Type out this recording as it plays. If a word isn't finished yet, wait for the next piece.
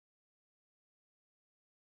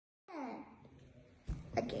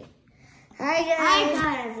Okay. Hi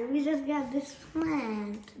guys. We just got this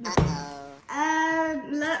plant.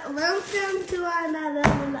 Welcome to another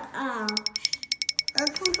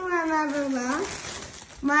vlog.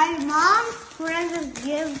 My mom's friend just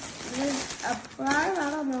gave this a plant. I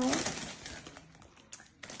don't know.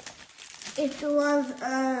 It was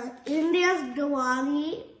India's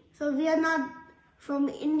Diwali. So we are not from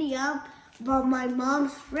India, but my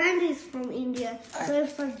mom's friend is from India. So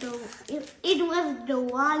it was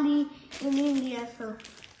Diwali in India. So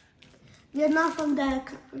we are not from that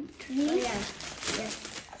country. Oh, yes.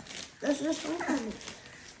 That's just one.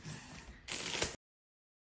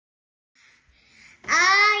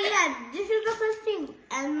 This is the first thing.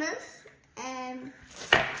 Elmas, and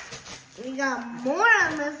we got more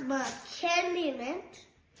Elmas, but candy in it.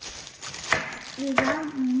 We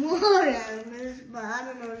got more Elmas, but I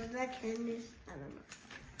don't know, is that candies? I don't know.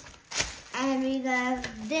 And we got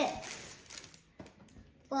this.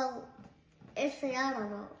 Well, I don't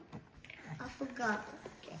know. I forgot.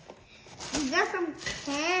 Okay. We got some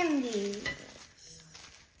candy.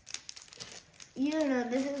 You know,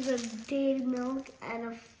 this is a dairy milk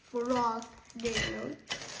and a frost dairy milk.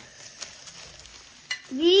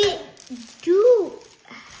 We do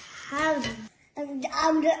have, and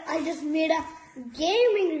I just made a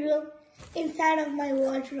gaming room inside of my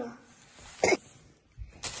wardrobe.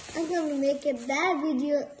 I'm going to make a bad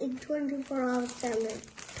video in 24 hours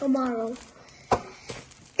tomorrow.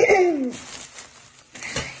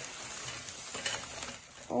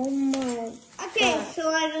 Oh my. Okay, so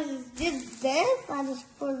I just did this. I just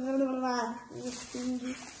put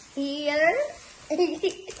this here. This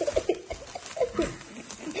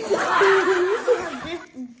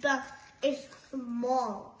is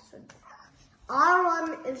small. So our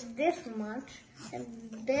one is this much, and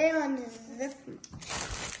their one is this much.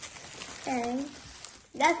 Okay,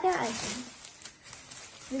 that's the item.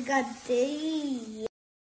 We got these.